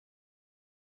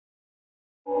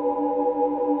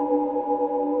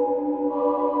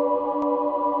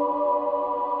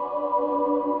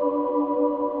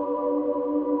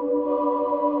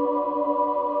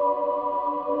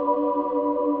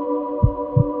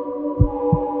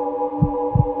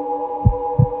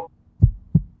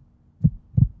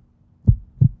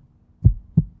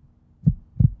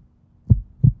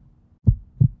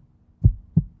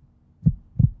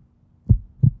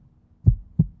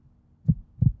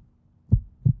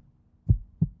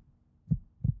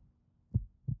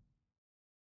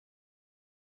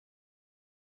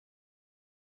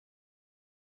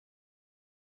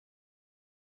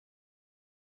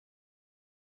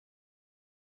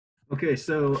Okay,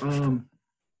 so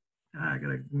I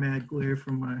got a mad glare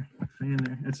from my fan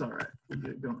there. That's all right. We'll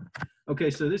get it going.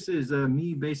 Okay, so this is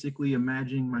me basically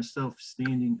imagining myself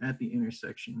standing at the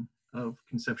intersection of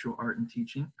conceptual art and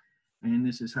teaching, and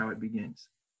this is how it begins.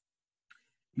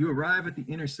 You arrive at the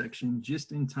intersection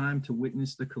just in time to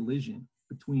witness the collision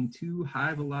between two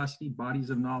high-velocity bodies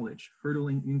of knowledge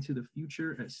hurtling into the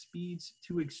future at speeds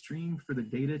too extreme for the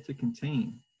data to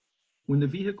contain. When the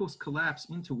vehicles collapse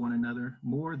into one another,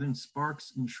 more than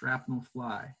sparks and shrapnel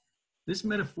fly. This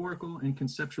metaphorical and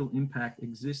conceptual impact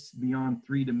exists beyond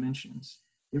 3 dimensions.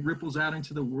 It ripples out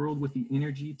into the world with the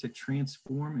energy to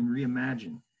transform and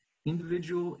reimagine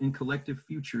individual and collective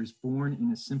futures born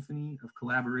in a symphony of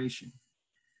collaboration.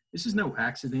 This is no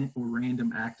accident or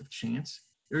random act of chance.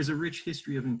 There is a rich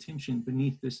history of intention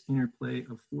beneath this interplay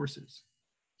of forces.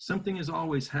 Something is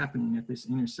always happening at this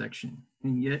intersection,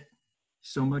 and yet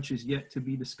so much is yet to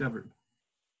be discovered.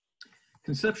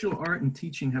 Conceptual art and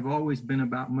teaching have always been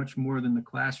about much more than the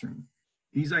classroom.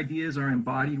 These ideas are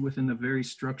embodied within the very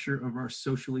structure of our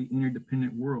socially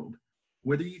interdependent world.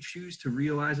 Whether you choose to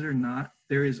realize it or not,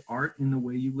 there is art in the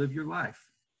way you live your life.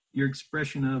 Your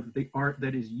expression of the art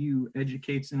that is you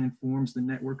educates and informs the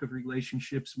network of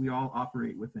relationships we all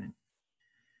operate within.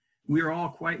 We are all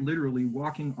quite literally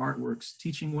walking artworks,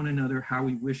 teaching one another how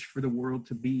we wish for the world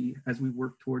to be as we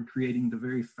work toward creating the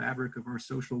very fabric of our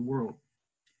social world.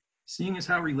 Seeing as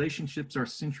how relationships are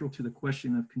central to the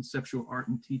question of conceptual art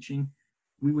and teaching,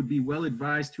 we would be well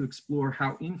advised to explore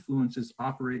how influences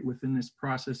operate within this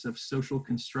process of social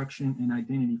construction and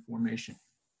identity formation.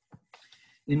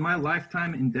 In my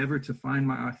lifetime endeavor to find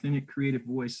my authentic creative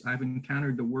voice, I've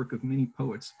encountered the work of many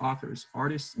poets, authors,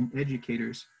 artists, and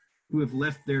educators who have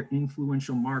left their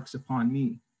influential marks upon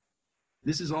me.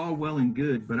 This is all well and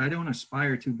good, but I don't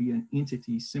aspire to be an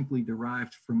entity simply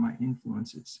derived from my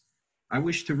influences. I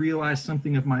wish to realize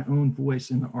something of my own voice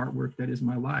in the artwork that is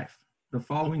my life. The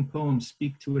following poems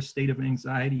speak to a state of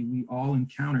anxiety we all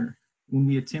encounter when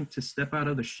we attempt to step out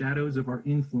of the shadows of our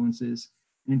influences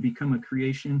and become a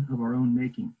creation of our own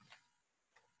making.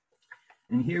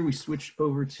 And here we switch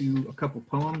over to a couple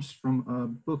poems from a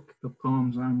book of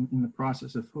poems I'm in the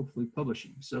process of hopefully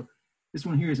publishing. So this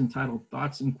one here is entitled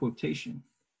Thoughts in Quotation.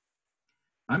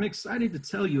 I'm excited to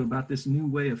tell you about this new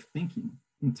way of thinking,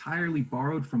 entirely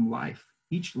borrowed from life.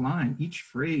 Each line, each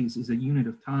phrase is a unit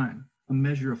of time, a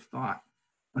measure of thought,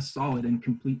 a solid and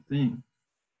complete thing.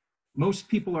 Most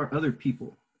people are other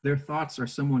people. Their thoughts are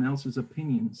someone else's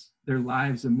opinions, their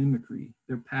lives a mimicry,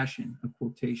 their passion a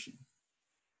quotation.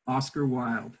 Oscar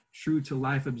Wilde, true to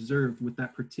life observed with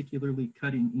that particularly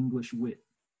cutting English wit.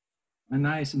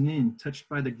 Anais Nin, touched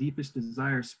by the deepest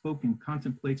desire spoken,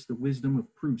 contemplates the wisdom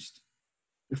of Proust.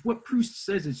 If what Proust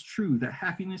says is true, that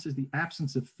happiness is the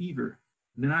absence of fever,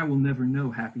 then I will never know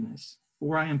happiness,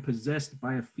 for I am possessed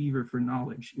by a fever for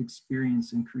knowledge,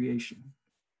 experience, and creation.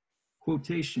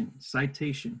 Quotation,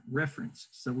 citation, reference,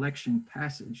 selection,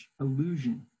 passage,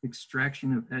 allusion,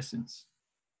 extraction of essence.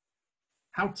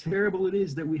 How terrible it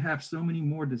is that we have so many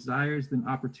more desires than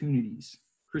opportunities.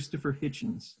 Christopher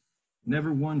Hitchens,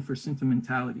 never one for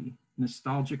sentimentality,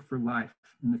 nostalgic for life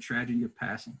and the tragedy of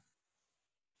passing.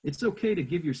 It's okay to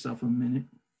give yourself a minute.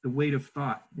 The weight of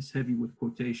thought is heavy with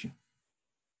quotation.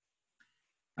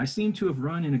 I seem to have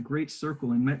run in a great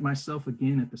circle and met myself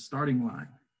again at the starting line.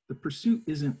 The pursuit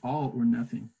isn't all or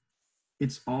nothing.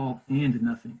 It's all and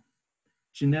nothing.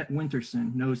 Jeanette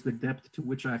Winterson knows the depth to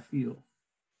which I feel.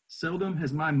 Seldom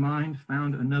has my mind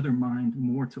found another mind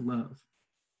more to love.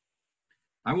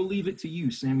 I will leave it to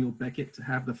you, Samuel Beckett, to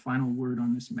have the final word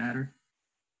on this matter.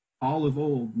 All of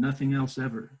old, nothing else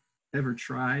ever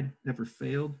tried, ever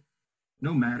failed.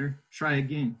 No matter, try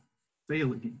again,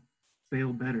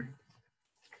 fail better.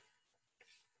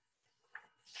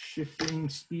 Shifting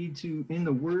speed to In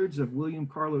the Words of William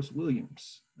Carlos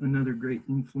Williams, another great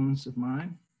influence of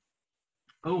mine.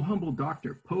 Oh, humble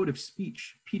doctor, poet of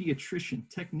speech, pediatrician,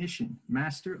 technician,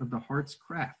 master of the heart's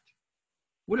craft.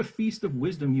 What a feast of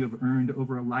wisdom you have earned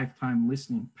over a lifetime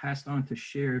listening, passed on to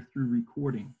share through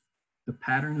recording, the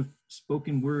pattern of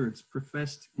spoken words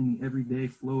professed in the everyday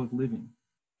flow of living.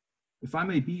 If I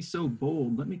may be so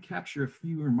bold, let me capture a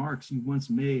few remarks you once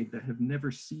made that have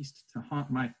never ceased to haunt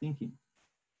my thinking.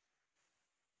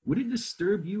 Would it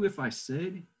disturb you if I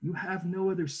said, you have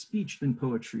no other speech than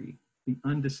poetry, the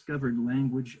undiscovered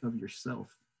language of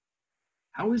yourself?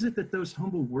 How is it that those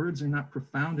humble words are not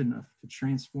profound enough to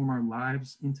transform our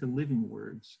lives into living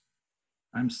words?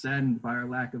 I'm saddened by our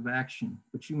lack of action,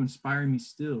 but you inspire me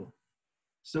still.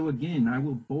 So again, I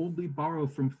will boldly borrow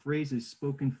from phrases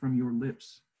spoken from your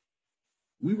lips.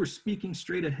 We were speaking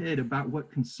straight ahead about what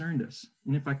concerned us,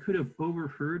 and if I could have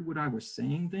overheard what I was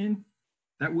saying then,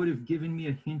 that would have given me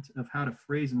a hint of how to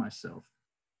phrase myself,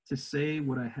 to say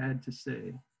what I had to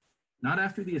say, not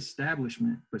after the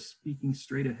establishment, but speaking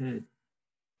straight ahead.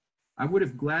 I would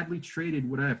have gladly traded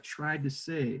what I have tried to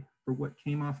say for what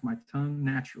came off my tongue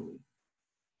naturally.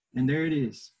 And there it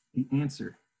is, the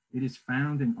answer. It is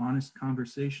found in honest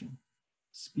conversation,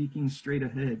 speaking straight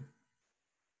ahead,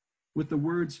 with the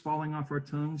words falling off our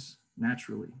tongues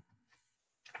naturally.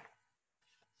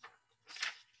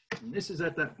 And this is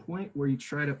at that point where you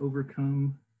try to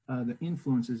overcome the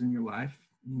influences in your life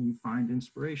and you find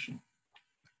inspiration.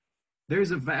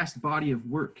 There's a vast body of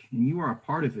work and you are a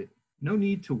part of it. No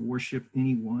need to worship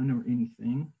anyone or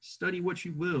anything. Study what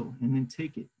you will and then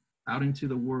take it out into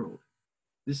the world.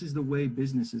 This is the way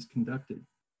business is conducted.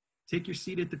 Take your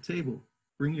seat at the table.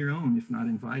 Bring your own if not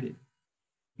invited.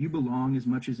 You belong as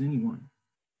much as anyone,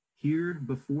 here,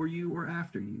 before you, or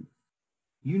after you.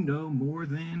 You know more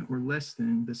than or less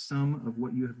than the sum of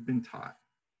what you have been taught.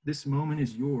 This moment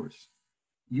is yours.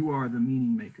 You are the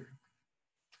meaning maker.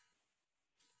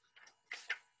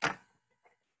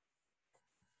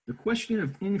 The question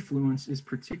of influence is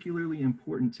particularly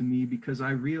important to me because I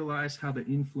realize how the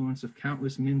influence of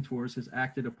countless mentors has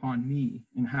acted upon me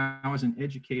and how, as an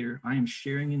educator, I am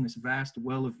sharing in this vast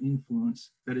well of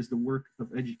influence that is the work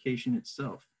of education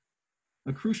itself.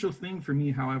 A crucial thing for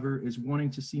me, however, is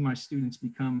wanting to see my students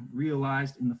become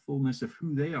realized in the fullness of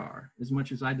who they are, as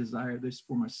much as I desire this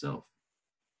for myself.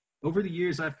 Over the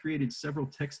years, I've created several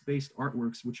text-based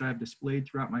artworks which I have displayed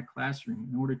throughout my classroom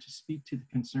in order to speak to the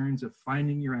concerns of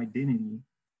finding your identity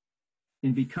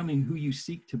and becoming who you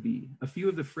seek to be. A few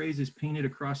of the phrases painted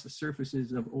across the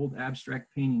surfaces of old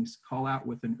abstract paintings call out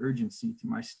with an urgency to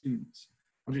my students.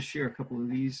 I'll just share a couple of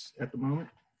these at the moment.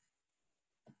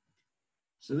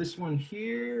 So this one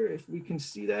here, if we can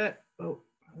see that, oh,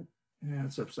 yeah,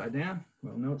 it's upside down.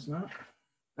 Well, no, it's not.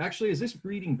 Actually, is this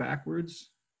reading backwards?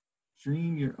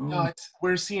 Dream your own. No,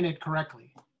 we're seeing it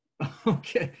correctly.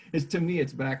 Okay, to me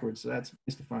it's backwards, so that's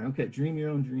mystifying. Okay, dream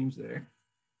your own dreams there.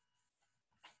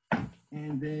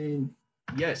 And then,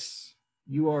 yes,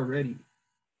 you are ready.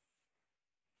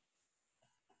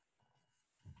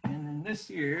 And then this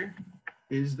here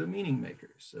is the meaning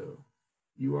maker. So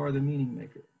you are the meaning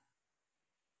maker.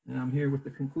 And I'm here with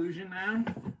the conclusion now,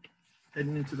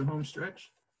 heading into the home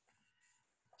stretch.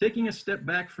 Taking a step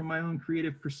back from my own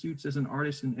creative pursuits as an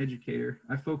artist and educator,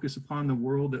 I focus upon the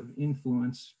world of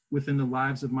influence within the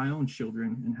lives of my own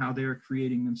children and how they are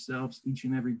creating themselves each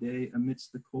and every day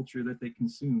amidst the culture that they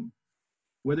consume.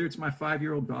 Whether it's my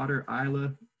 5-year-old daughter,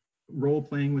 Isla,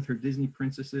 role-playing with her Disney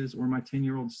princesses, or my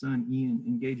 10-year-old son, Ian,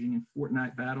 engaging in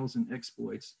Fortnite battles and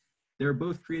exploits, they are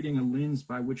both creating a lens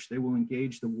by which they will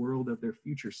engage the world of their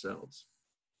future selves.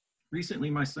 Recently,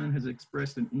 my son has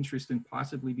expressed an interest in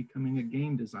possibly becoming a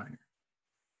game designer.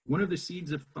 One of the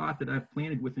seeds of thought that I've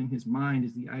planted within his mind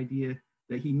is the idea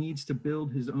that he needs to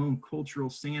build his own cultural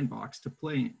sandbox to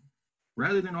play in.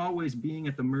 Rather than always being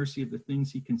at the mercy of the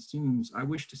things he consumes, I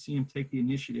wish to see him take the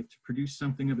initiative to produce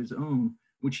something of his own,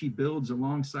 which he builds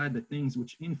alongside the things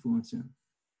which influence him.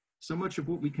 So much of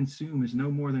what we consume is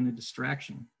no more than a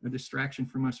distraction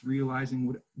from us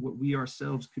realizing what we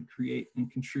ourselves could create and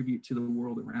contribute to the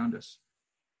world around us.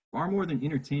 Far more than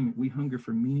entertainment, we hunger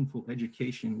for meaningful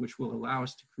education, which will allow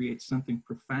us to create something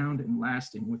profound and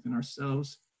lasting within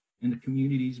ourselves and the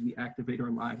communities we activate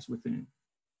our lives within.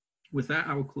 With that,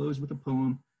 I will close with a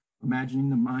poem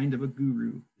imagining the mind of a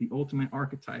guru, the ultimate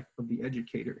archetype of the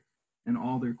educator, and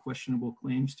all their questionable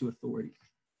claims to authority.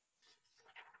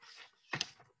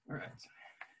 All right.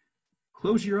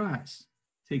 Close your eyes.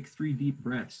 Take 3 deep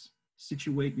breaths.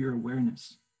 Situate your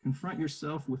awareness. Confront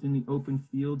yourself within the open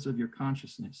fields of your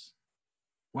consciousness.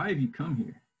 Why have you come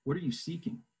here? What are you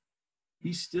seeking?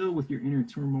 Be still with your inner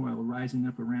turmoil rising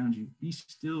up around you. Be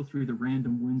still through the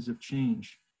random winds of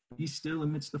change. Be still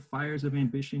amidst the fires of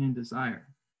ambition and desire.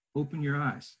 Open your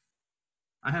eyes.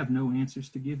 I have no answers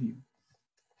to give you.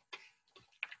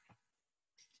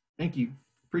 Thank you.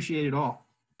 Appreciate it all.